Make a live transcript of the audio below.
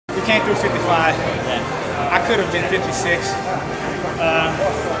came through 55. I could have been 56.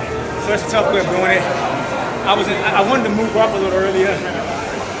 So it's a tough way of doing it. I wanted to move up a little earlier,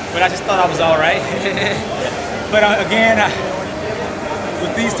 but I just thought I was all right. But again,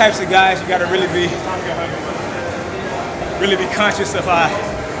 with these types of guys, you got to really be conscious of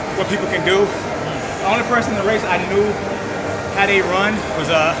what people can do. The only person in the race I knew how they run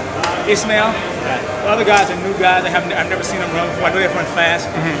was Ismail. The other guys are new guys. I've never seen them run before. I know they run fast.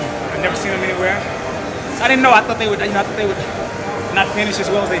 I've never seen them anywhere. So I didn't know. I thought they would. I thought they would not finish as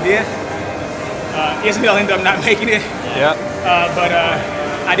well as they did. Ismail ended up not making it. Yeah. But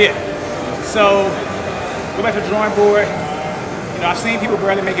I did. So go back to the drawing board. You know, I've seen people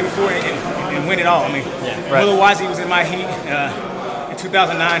barely make it before and win it all. I mean, otherwise he was in my heat in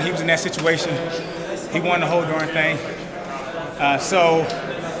 2009. He was in that situation. He won the whole darn thing. So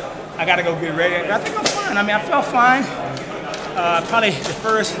I got to go get ready. I think I'm fine. I mean, I felt fine. Probably the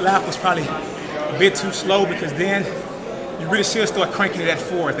first lap was probably a bit too slow because then you really should start cranking it at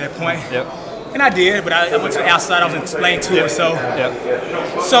 4 at that point. Yep. And I did, but I went to the outside. I was in lane 2 or so.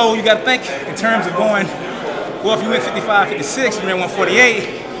 Yep. So you got to think in terms of going, well, if you went 55, 56, you ran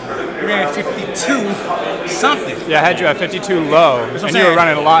 148, you ran 52 something. Yeah, I had you at 52 low, and you were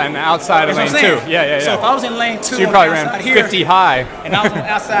running a lot in the outside of lane 2. Yeah. So if I was in lane 2, so you probably ran 50 high. And I was on the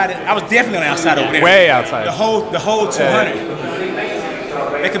outside. I was definitely on the outside over there. Way outside. The whole 200.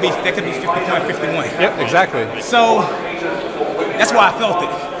 That could be 50.51. Yep, exactly. So that's why I felt it.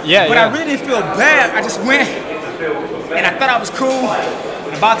 Yeah, but I really didn't feel bad. I just went, and I thought I was cool.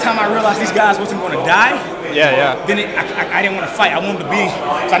 And by the time I realized these guys wasn't going to die, then I didn't want to fight. I wanted to be.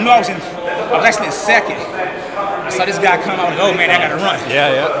 So I knew I was actually in second. I saw this guy come out. I was like, oh man, I got to run.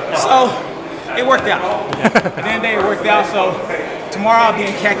 So it worked out. At the end of the day, it worked out. So tomorrow I'll be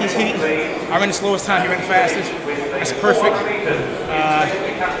in Khaki's heat. I ran the slowest time. He ran the fastest. That's perfect.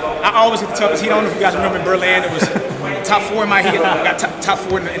 I always get the toughest heat. I don't know if you guys remember in Berlin. It was top 4 in my heat. I got top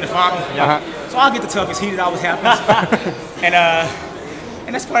 4 in the final. So I'll get the toughest heat. It always happens.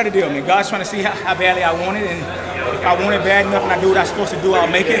 And that's part of the deal. I mean, God's trying to see how badly I want it, and if I want it bad enough and I do what I'm supposed to do, I'll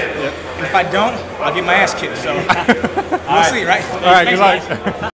make it. And if I don't, I'll get my ass kicked. So we'll see, right? All right, good luck.